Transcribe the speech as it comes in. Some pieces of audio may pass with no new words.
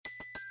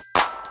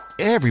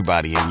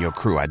Everybody in your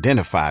crew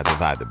identifies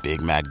as either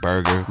Big Mac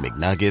Burger,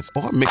 McNuggets,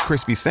 or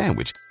McCrispy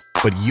Sandwich.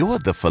 But you're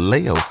the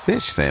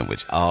Filet-O-Fish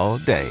Sandwich all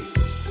day.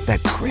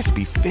 That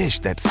crispy fish,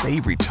 that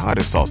savory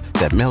tartar sauce,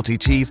 that melty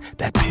cheese,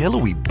 that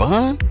pillowy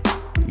bun.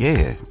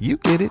 Yeah, you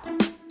get it.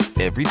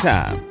 Every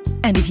time.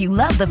 And if you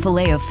love the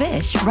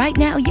Filet-O-Fish, right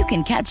now you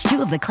can catch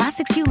two of the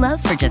classics you love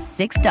for just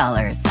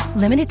 $6.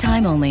 Limited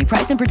time only.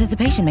 Price and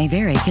participation may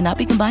vary. Cannot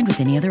be combined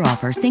with any other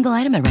offer. Single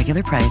item at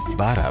regular price.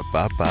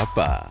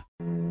 Ba-da-ba-ba-ba.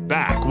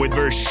 Back with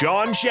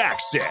Vershawn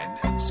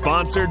Jackson.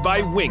 Sponsored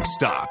by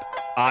Wingstop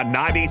on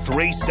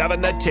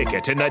 93.7 The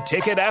Ticket and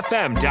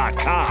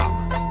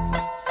theticketfm.com.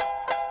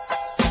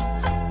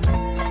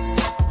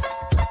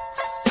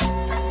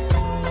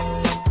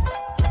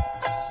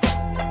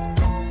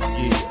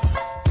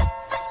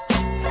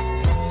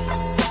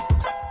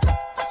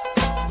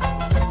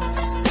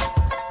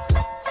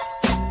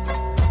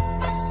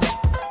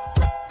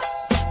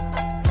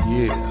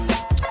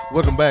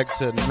 Welcome back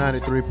to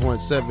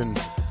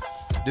 93.7.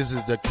 This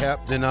is the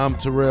captain. I'm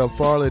Terrell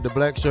Farley, the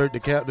black shirt. The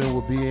captain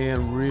will be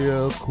in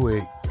real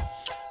quick.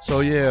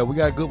 So, yeah, we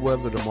got good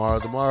weather tomorrow.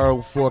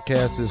 Tomorrow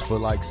forecast is for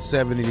like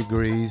 70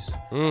 degrees.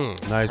 Nice,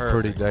 perfect.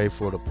 Pretty day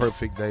for the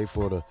perfect day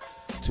for the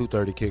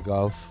 2:30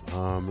 kickoff.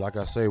 Like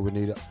I say, we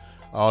need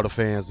all the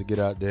fans to get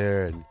out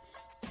there and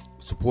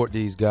support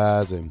these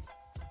guys and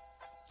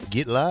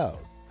get loud.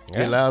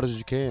 Get loud as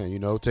you can,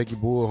 take your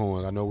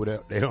bullhorn. I know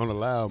they don't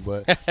allow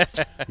them, but,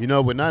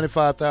 with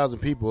 95,000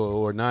 people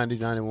or 90,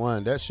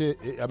 91, that shit,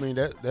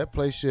 that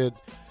place should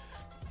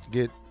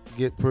get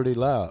pretty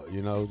loud,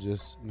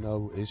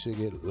 it should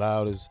get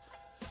loud as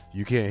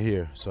you can't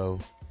hear. So,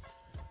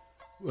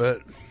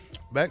 but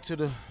back to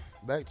this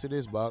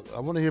box. I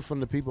want to hear from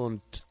the people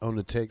on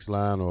the text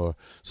line, or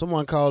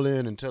someone call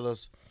in and tell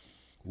us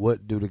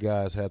what do the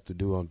guys have to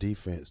do on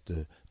defense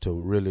to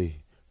really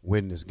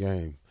win this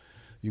game.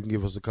 You can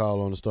give us a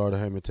call on the Starter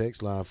Hammond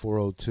text line,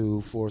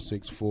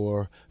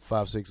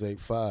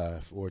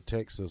 402-464-5685, or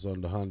text us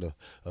on the Honda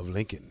of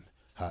Lincoln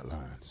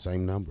hotline.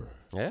 Same number.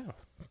 Yeah.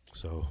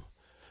 So,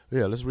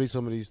 yeah, let's read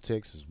some of these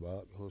texts,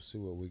 Bob. Let's see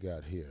what we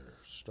got here.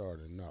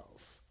 Starting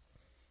off.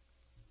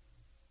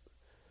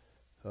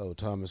 Oh,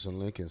 Thomas and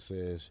Lincoln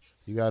says,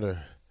 you got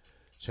to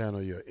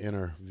channel your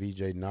inner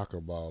VJ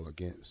Knockerball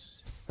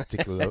against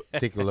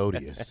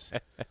Nickelodeus.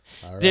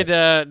 All right.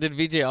 Did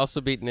VJ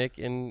also beat Nick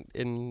in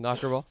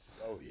Knockerball?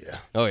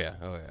 Oh yeah.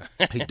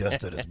 He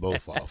dusted us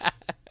both off.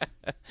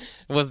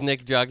 Was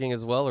Nick jogging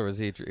as well, or was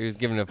he was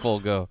giving it a full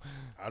go?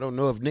 I don't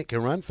know if Nick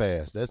can run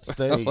fast. That's the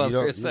thing.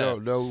 You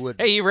don't know what.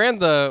 Hey, he ran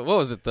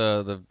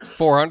the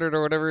 400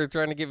 or whatever,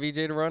 trying to get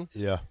VJ to run.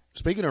 Yeah.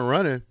 Speaking of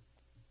running,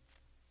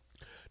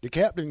 the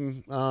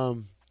captain,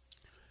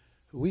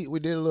 we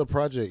did a little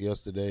project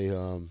yesterday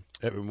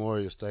at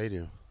Memorial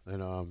Stadium,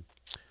 and I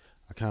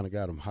kind of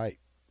got him hyped.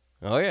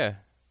 Oh yeah.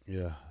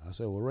 Yeah. I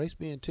said, well, race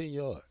me in 10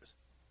 yards.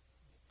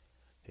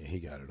 And he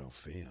got it on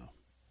film.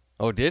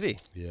 Oh, did he?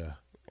 Yeah.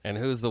 And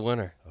who's the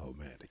winner? Oh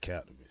man, the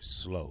captain is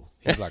slow.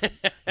 He's like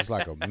it's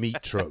like a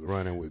meat truck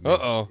running with me.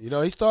 Uh-oh.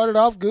 He started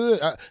off good.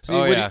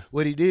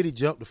 What he did, he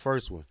jumped the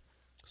first one.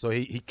 So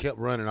he kept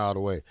running all the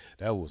way.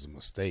 That was a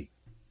mistake.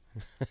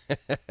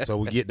 So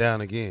we get down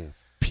again.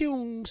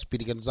 Pew,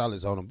 Speedy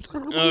Gonzalez on him.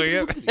 Oh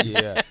yeah.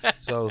 Yeah.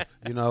 So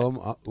we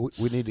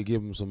need to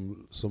give him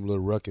some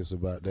little ruckus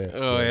about that.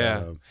 Oh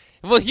yeah.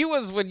 Well, he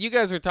was, when you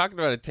guys were talking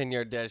about a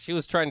 10-yard dash, he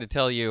was trying to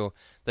tell you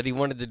that he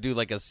wanted to do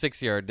like a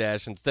 6-yard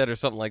dash instead or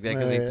something like that,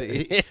 because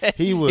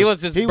he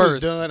was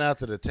done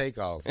after the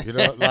takeoff. People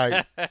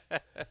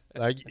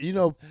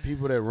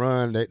that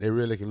run, they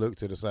really can look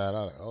to the side.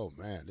 I'm like, oh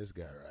man, this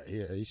guy right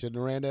here, he shouldn't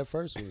have ran that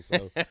first one.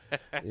 So,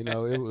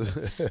 it was.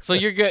 So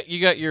you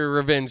got your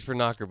revenge for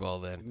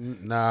Knockerball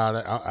then?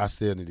 Nah, I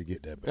still need to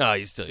get that back. Oh,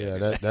 you still?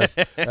 Yeah, that's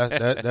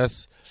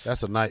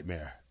a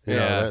nightmare.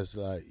 That's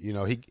like,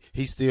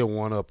 he still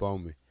one up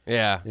on me.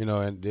 Yeah.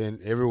 And then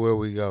everywhere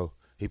we go,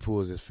 he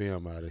pulls his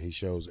film out and he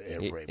shows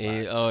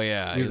everybody. Oh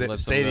yeah. He was at the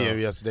stadium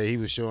yesterday. He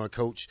was showing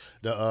Coach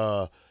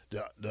the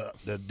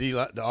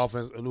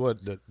offense,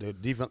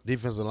 the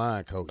defensive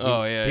line coach.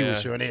 He was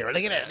showing there.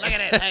 Look at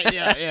that. Hey,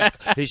 yeah.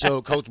 He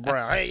showed Coach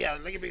Brown. Hey, yeah,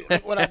 look at me.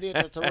 Look what I did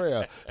to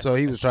Terrell. So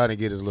he was trying to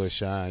get his little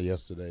shine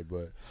yesterday,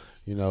 but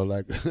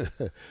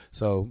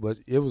but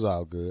it was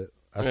all good.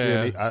 I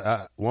still need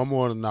one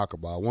more in the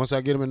Knockerball. Once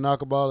I get him in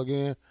Knockerball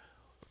again,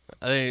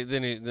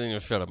 then you'll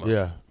shut him up.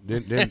 Yeah,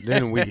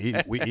 then we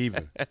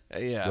even.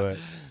 Yeah.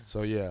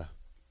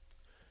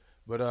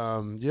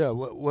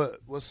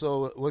 What's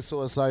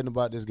so exciting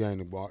about this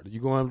game, Bart? You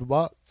going to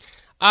Bart?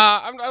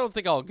 I don't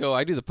think I'll go.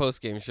 I do the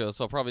post-game show,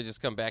 so I'll probably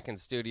just come back in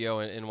studio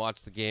and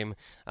watch the game.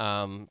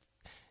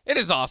 It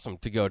is awesome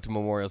to go to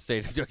Memorial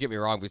Stadium, don't get me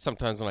wrong, but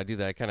sometimes when I do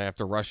that, I kind of have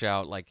to rush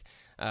out. Like,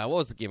 what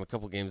was the game a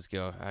couple games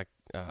ago?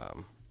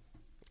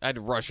 I had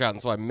to rush out,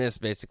 and so I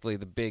missed basically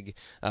the big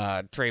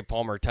Trey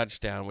Palmer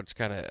touchdown, which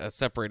kind of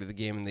separated the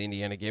game in the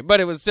Indiana game. But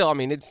it was still,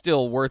 it's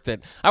still worth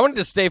it. I wanted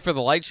to stay for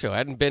the light show. I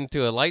hadn't been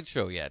to a light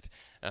show yet,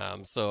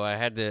 so I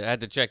had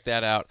to check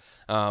that out.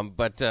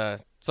 But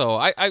So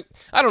I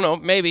don't know.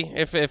 Maybe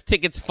if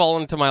tickets fall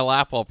into my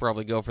lap, I'll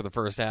probably go for the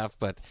first half.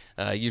 But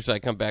usually I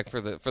come back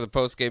for the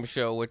post game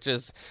show, which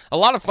is a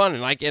lot of fun,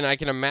 and I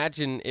can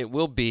imagine it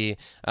will be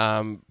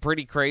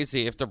pretty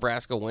crazy if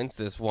Nebraska wins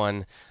this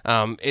one.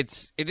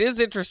 It is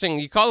interesting.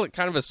 You call it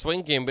kind of a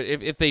swing game, but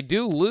if they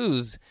do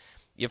lose,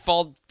 you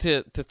fall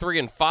to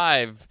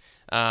 3-5.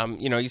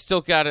 You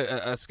still got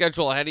a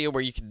schedule ahead of you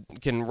where you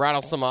can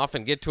rattle some off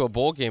and get to a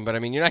bowl game. But, I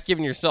mean, you're not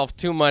giving yourself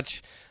too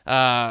much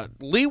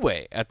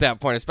leeway at that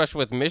point, especially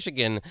with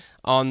Michigan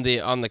on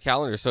the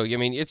calendar. So, I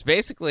mean, it's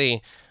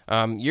basically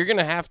you're going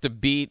to have to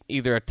beat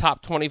either a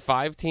top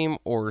 25 team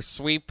or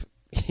sweep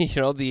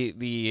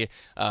the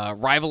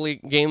rivalry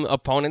game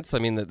opponents. I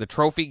mean, the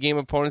trophy game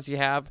opponents you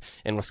have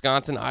in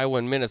Wisconsin, Iowa,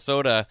 and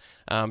Minnesota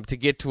to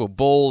get to a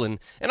bowl. And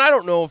I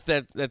don't know if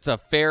that's a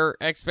fair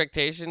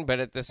expectation, but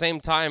at the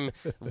same time,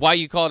 why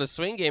you call it a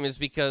swing game is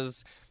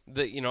because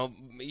you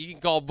can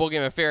call a bowl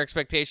game a fair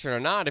expectation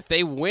or not. If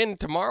they win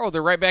tomorrow,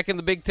 they're right back in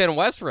the Big Ten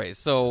West race.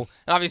 So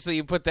obviously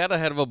you put that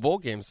ahead of a bowl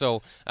game.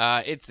 So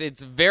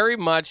it's very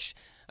much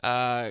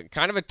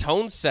kind of a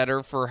tone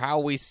setter for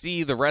how we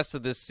see the rest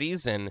of this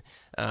season.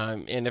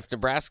 And if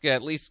Nebraska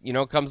at least,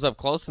 comes up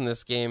close in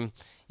this game,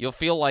 you'll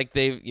feel like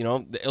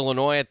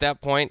Illinois at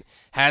that point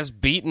has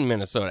beaten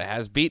Minnesota,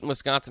 has beaten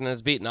Wisconsin,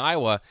 has beaten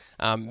Iowa.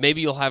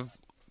 Maybe you'll have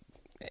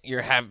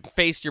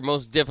faced your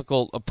most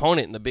difficult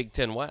opponent in the Big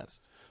Ten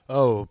West.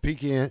 Oh,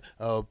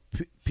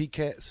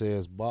 P-Cat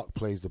says Bach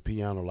plays the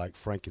piano like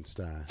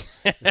Frankenstein.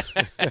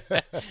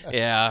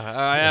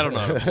 Yeah, I don't know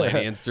how to play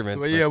any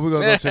instruments. But yeah, we're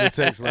going to go to the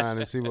text line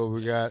and see what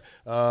we got.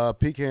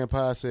 Pecan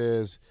Pie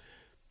says,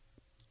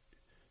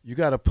 you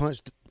got to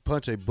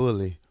punch a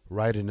bully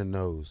right in the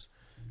nose.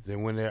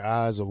 Then when their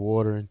eyes are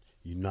watering,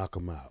 you knock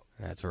them out.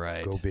 That's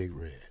right. Go Big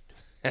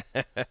Red.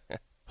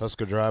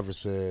 Husker Driver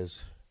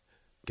says,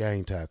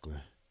 gang tackling.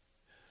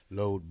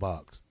 Load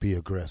box. Be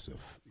aggressive.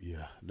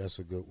 Yeah, that's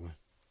a good one.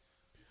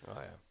 Oh,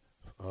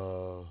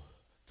 yeah.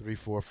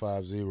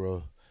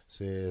 3450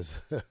 says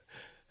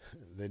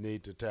they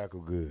need to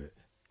tackle good.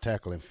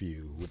 Tackling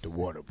few with the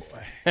water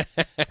boy.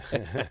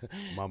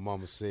 My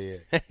mama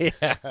said.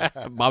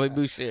 Yeah, Bobby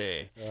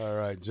Boucher. All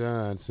right,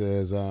 John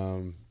says,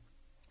 what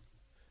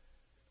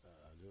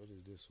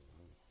is this one?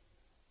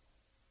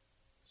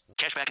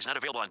 Cashback is not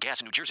available on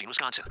gas in New Jersey and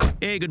Wisconsin.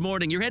 Hey, good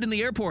morning. You're heading to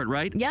the airport,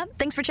 right? Yep,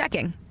 thanks for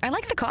checking. I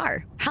like the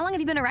car. How long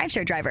have you been a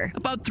rideshare driver?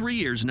 About 3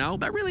 years now.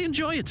 I really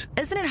enjoy it.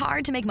 Isn't it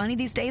hard to make money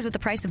these days with the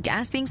price of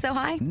gas being so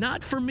high?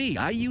 Not for me.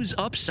 I use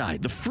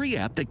Upside, the free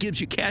app that gives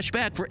you cash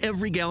back for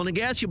every gallon of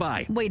gas you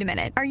buy. Wait a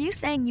minute. Are you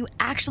saying you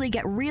actually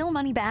get real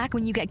money back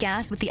when you get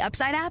gas with the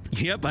Upside app?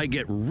 Yep, I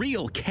get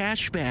real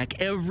cash back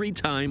every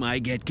time I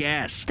get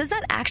gas. Does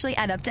that actually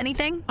add up to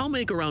anything? I'll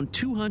make around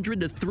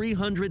 $200 to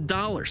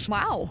 $300.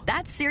 Wow,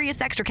 that's serious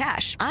extra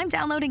cash. I'm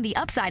downloading the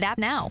Upside app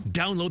now.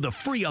 Download the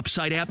free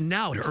Upside app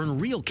now to earn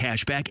real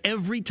cash back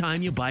every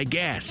time you buy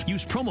gas.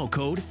 Use promo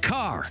code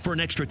CAR for an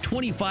extra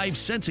 25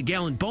 cents a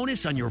gallon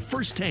bonus on your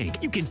first tank.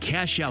 You can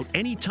cash out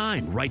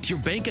anytime right to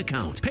your bank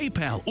account,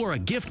 PayPal, or a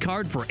gift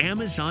card for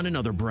Amazon and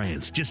other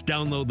brands. Just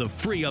download the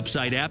free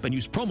Upside app and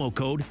use promo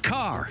code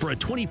CAR for a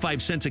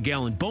 25 cents a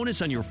gallon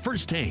bonus on your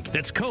first tank.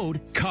 That's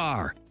code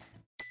CAR.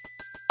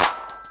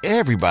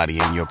 Everybody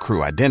in your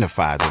crew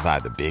identifies as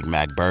either Big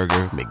Mac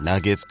Burger,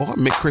 McNuggets, or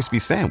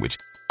McCrispy Sandwich.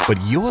 But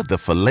you're the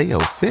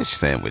Filet-O-Fish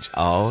Sandwich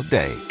all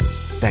day.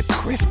 That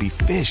crispy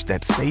fish,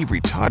 that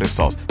savory tartar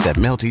sauce, that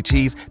melty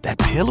cheese, that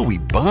pillowy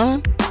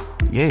bun.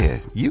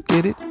 Yeah, you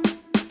get it.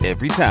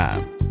 Every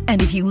time.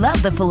 And if you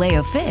love the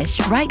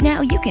Filet-O-Fish, right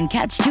now you can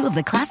catch two of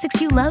the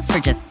classics you love for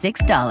just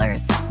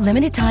 $6.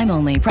 Limited time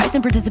only. Price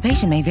and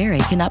participation may vary.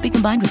 Cannot be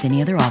combined with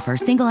any other offer.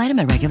 Single item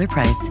at regular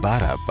price.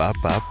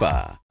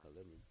 Ba-da-ba-ba-ba.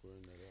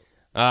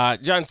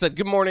 John said,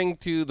 good morning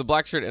to the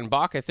Black Shirt and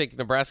Bach. I think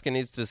Nebraska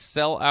needs to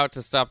sell out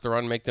to stop the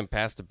run, make them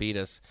pass to beat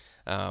us.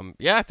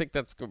 Yeah, I think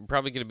that's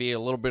probably going to be a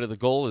little bit of the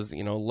goal is,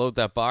 load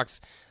that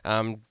box.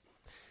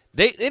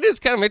 It is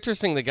kind of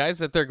interesting, the guys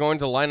that they're going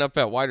to line up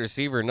at wide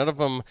receiver. None of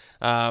them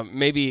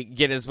maybe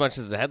get as much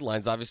as the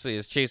headlines, obviously,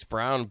 as Chase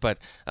Brown. But,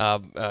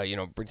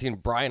 between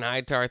Brian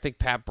Hightower, I think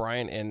Pat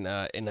Bryant,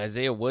 and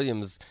Isaiah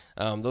Williams,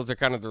 those are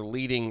kind of their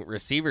leading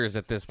receivers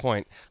at this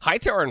point.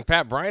 Hightower and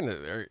Pat Bryant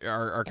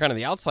are kind of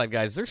the outside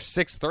guys. They're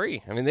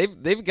 6'3". I mean,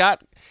 they've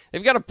got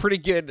a pretty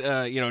good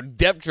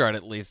depth chart,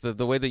 at least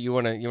the way that you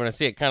want to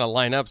see it kind of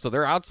line up. So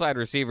they're outside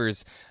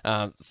receivers,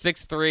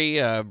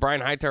 6'3". Brian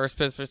Hightower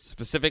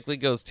specifically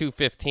goes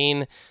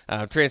 215,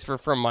 transfer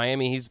from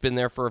Miami. He's been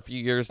there for a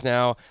few years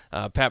now.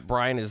 Pat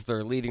Bryant is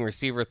their leading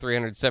receiver,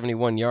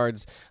 371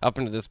 yards up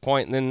into this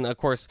point. And then, of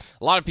course,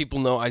 a lot of people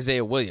know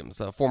Isaiah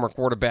Williams, a former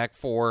quarterback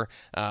for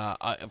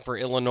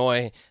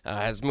Illinois,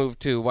 has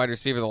moved to wide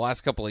receiver the last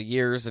couple of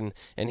years, and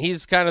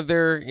he's kind of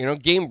their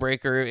game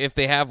breaker if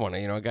they have one.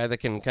 A guy that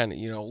can kind of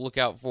look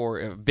out for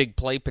a big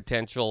play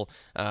potential,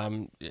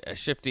 a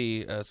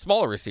shifty,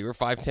 smaller receiver,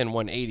 5'10",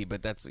 180,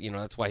 but that's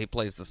why he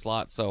plays the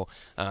slot. So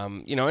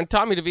and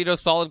Tommy DeVito,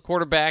 solid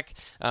quarterback.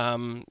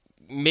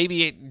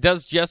 maybe it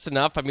does just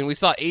enough. I mean, we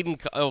saw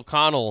Aiden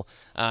O'Connell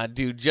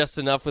do just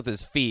enough with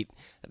his feet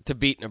to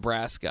beat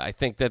Nebraska. I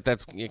think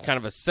that's kind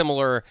of a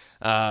similar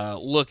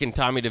look in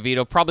Tommy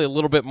DeVito. Probably a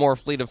little bit more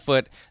fleet of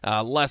foot,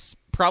 less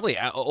probably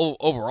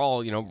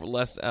overall,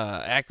 less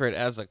accurate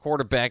as a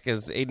quarterback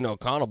as Aiden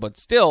O'Connell. But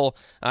still,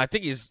 I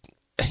think he's,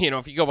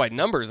 if you go by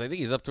numbers, I think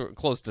he's up to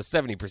close to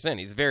 70%.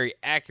 He's very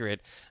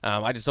accurate.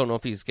 I just don't know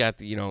if he's got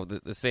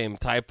the same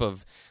type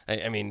of.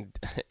 I mean,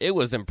 it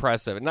was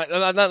impressive.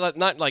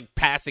 Not like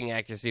passing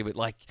accuracy, but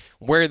like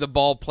where the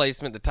ball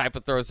placement, the type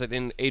of throws that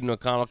Aiden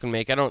O'Connell can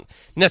make. I don't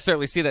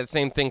necessarily see that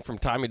same thing from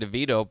Tommy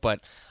DeVito,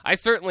 but I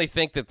certainly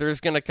think that there's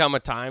going to come a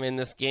time in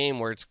this game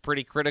where it's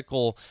pretty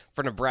critical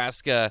for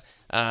Nebraska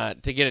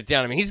to get it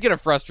down. I mean, he's going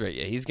to frustrate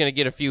you. He's going to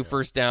get a few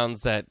first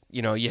downs that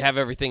you have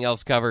everything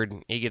else covered.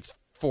 He gets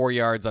 4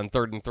 yards on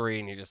 3rd and 3,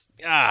 and you just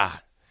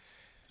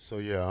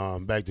So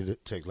back to the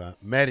text line.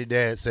 Matty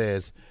Dad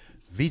says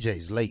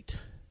VJ's late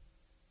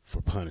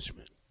for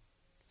punishment.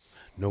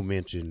 No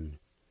mention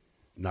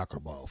knocker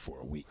ball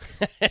for a week,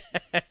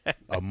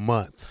 a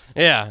month.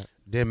 Yeah.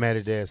 Then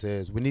Matty Dad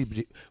says we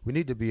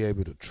need to be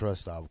able to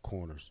trust our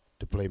corners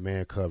to play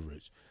man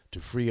coverage, to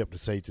free up the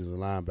safeties and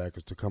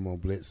linebackers to come on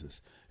blitzes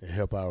and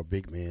help our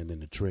big man in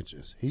the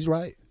trenches. He's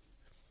right.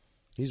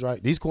 He's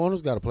right. These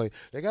corners got to play.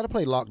 They got to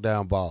play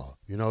lockdown ball.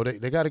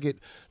 They got to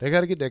get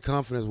that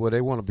confidence where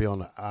they want to be on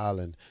the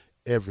island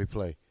every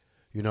play.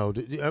 And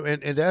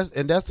that's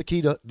the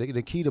key to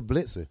the key to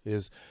blitzing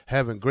is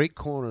having great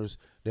corners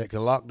that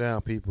can lock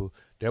down people.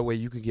 That way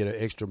you can get an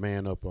extra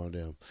man up on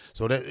them.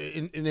 So that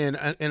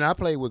and I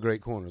played with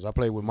great corners. I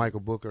played with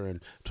Michael Booker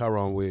and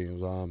Tyrone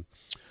Williams.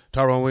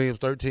 Tyrone Williams,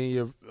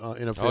 13-year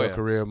NFL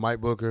career. Mike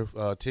Booker,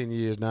 10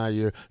 years, 9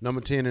 years. Number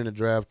 10 in the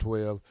draft,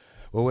 12.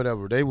 Or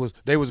whatever. They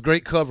was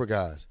great cover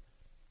guys,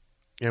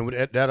 and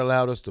that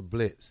allowed us to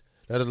blitz.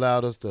 That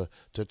allowed us to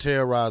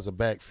terrorize the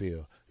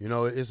backfield.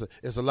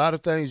 It's a lot of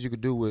things you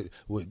could do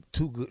with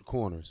two good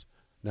corners.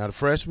 Now the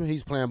freshman,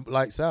 he's playing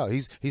lights out.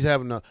 He's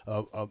having a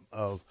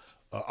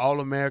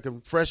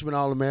All-American freshman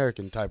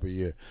All-American type of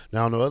year.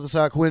 Now on the other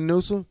side, Quentin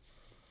Newsom,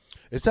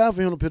 it's time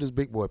for him to put his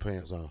big boy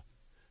pants on.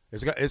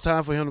 It's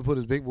time for him to put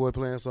his big boy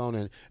pants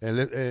on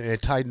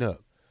and tighten up.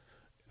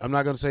 I'm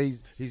not gonna say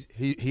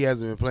he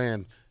hasn't been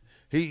playing.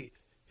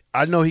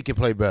 I know he can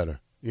play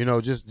better.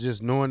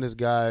 Just knowing this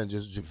guy and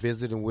just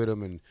visiting with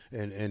him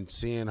and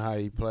seeing how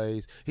he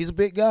plays. He's a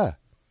big guy.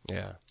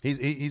 Yeah,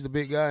 he's a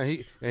big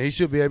guy. And he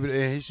should be able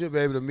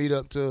to meet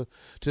up to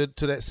that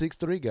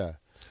 6'3" guy.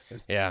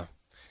 Yeah.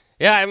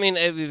 Yeah, I mean,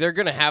 they're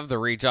going to have the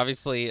reach.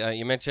 Obviously,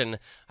 you mentioned,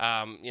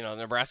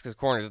 Nebraska's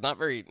corner is not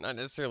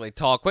necessarily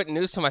tall. Quentin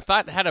Newsom, I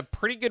thought, had a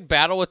pretty good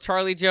battle with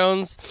Charlie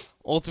Jones.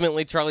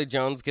 Ultimately, Charlie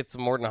Jones gets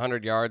more than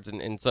 100 yards,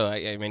 and so,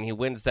 I mean, he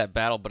wins that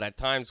battle. But at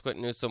times,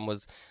 Quentin Newsom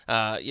was,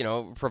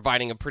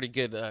 providing a pretty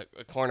good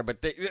corner.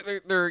 But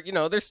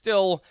they're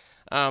still,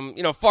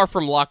 far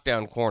from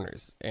lockdown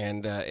corners.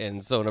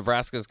 And so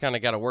Nebraska's kind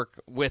of got to work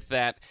with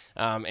that.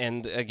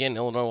 And, again,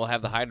 Illinois will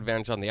have the height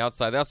advantage on the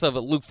outside. They also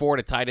have Luke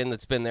Ford, a tight end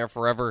that's been there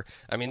forever.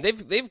 I mean,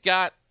 they've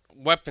got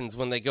weapons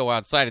when they go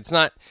outside. It's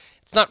not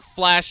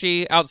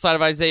flashy outside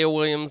of Isaiah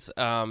Williams.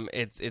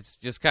 It's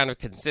just kind of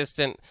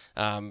consistent.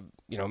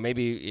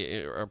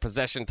 Maybe a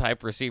possession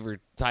type receiver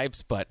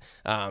types, but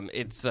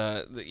it's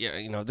a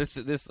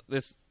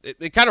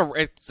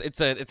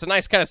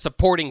nice kind of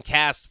supporting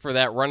cast for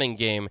that running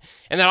game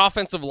and that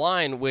offensive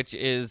line, which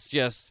is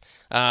just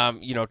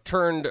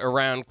turned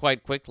around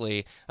quite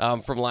quickly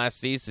from last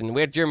season.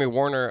 We had Jeremy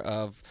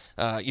Warner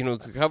who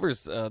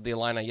covers the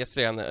Illini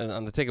yesterday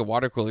on the Take a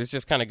Water Cooler. He's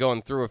just kind of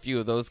going through a few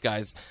of those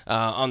guys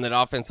on that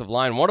offensive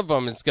line. One of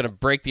them is going to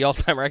break the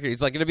all-time record.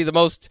 He's like going to be the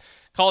most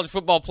college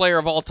football player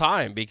of all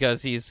time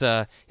because he's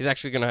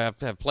actually going to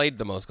have played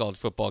the most college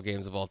football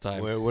games of all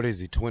time. Well, what is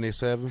he,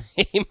 27?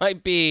 He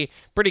might be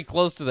pretty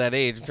close to that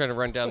age. I'm trying to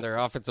run down their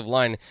offensive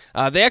line.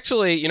 They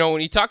actually,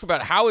 when you talk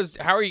about how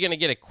are you going to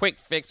get a quick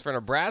fix for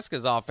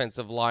Nebraska's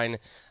offensive line,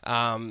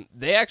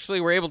 they actually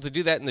were able to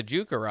do that in the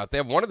JUCO route. They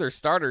have one of their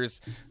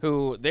starters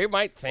who they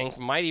might think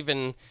might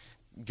even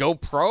go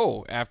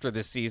pro after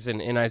this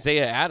season in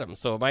Isaiah Adams.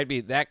 So it might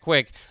be that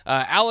quick.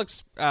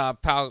 Alex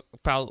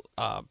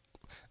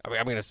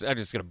I'm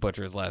just gonna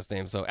butcher his last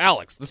name. So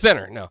Alex, the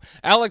center,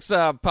 Alex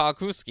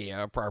Palkowski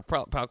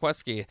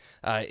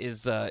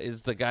is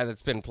the guy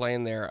that's been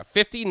playing there.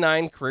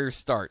 59 career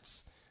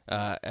starts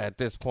at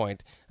this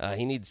point.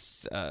 He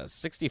needs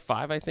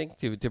 65, I think,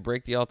 to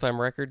break the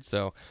all-time record.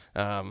 So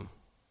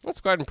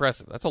that's quite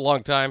impressive. That's a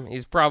long time.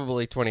 He's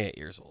probably 28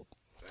 years old.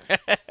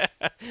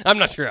 I'm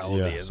not sure how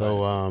old he is.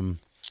 So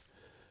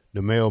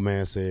the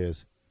mailman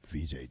says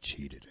VJ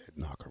cheated at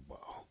knocker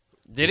ball.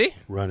 Did he?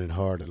 Running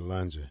hard and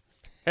lunging.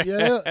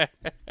 Yeah,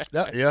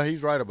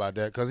 he's right about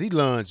that because he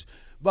lunged.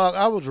 But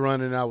I was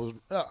running.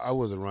 I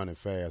wasn't running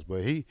fast,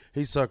 but he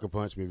sucker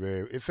punched me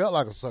It felt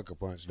like a sucker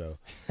punch though.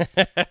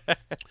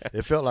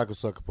 It felt like a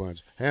sucker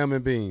punch. Ham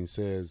and Bean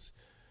says,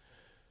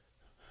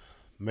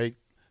 make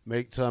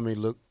Tommy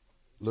look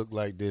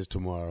like this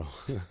tomorrow.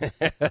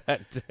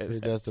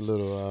 That's the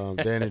little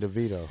Danny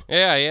DeVito.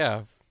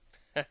 Yeah.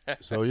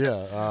 So,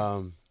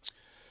 yeah.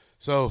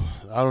 So,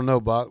 I don't know,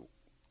 Bob.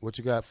 What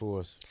you got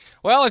for us?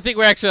 Well, I think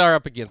we actually are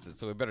up against it,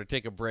 so we better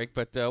take a break.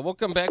 But we'll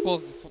come back.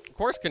 We'll, of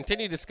course,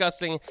 continue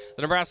discussing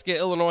the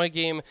Nebraska-Illinois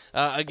game.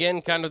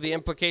 Again, kind of the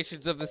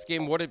implications of this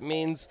game, what it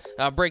means,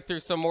 break through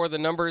some more of the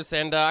numbers.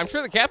 And I'm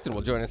sure the captain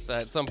will join us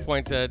at some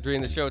point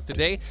during the show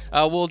today.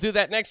 We'll do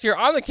that next year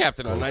on the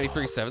captain on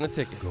 93.7 The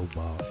Ticket. Go,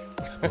 Bob.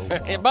 Go,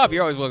 Bob. Hey, Bob,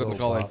 you're always welcome to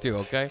call in, too,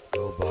 okay?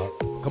 Go,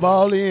 Bob. Come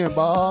all in,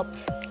 Bob.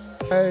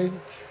 Hey.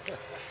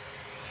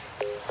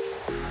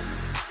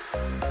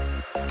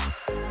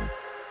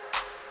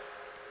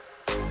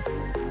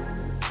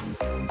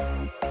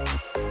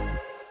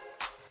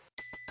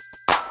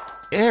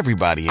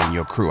 Everybody in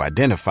your crew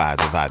identifies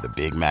as either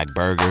Big Mac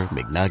Burger,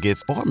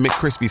 McNuggets, or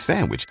McCrispy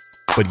Sandwich.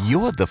 But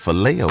you're the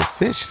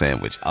Filet-O-Fish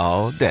Sandwich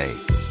all day.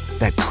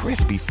 That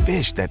crispy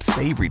fish, that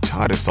savory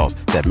tartar sauce,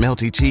 that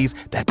melty cheese,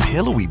 that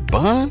pillowy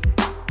bun.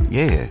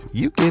 Yeah,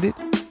 you get it.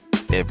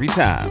 Every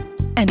time.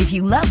 And if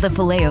you love the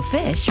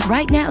Filet-O-Fish,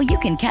 right now you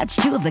can catch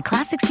 2 of the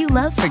classics you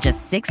love for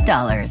just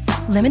 $6.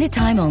 Limited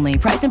time only.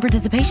 Price and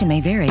participation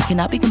may vary.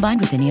 Cannot be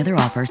combined with any other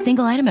offer.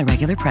 Single item at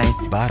regular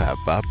price.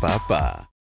 Ba-da-ba-ba-ba.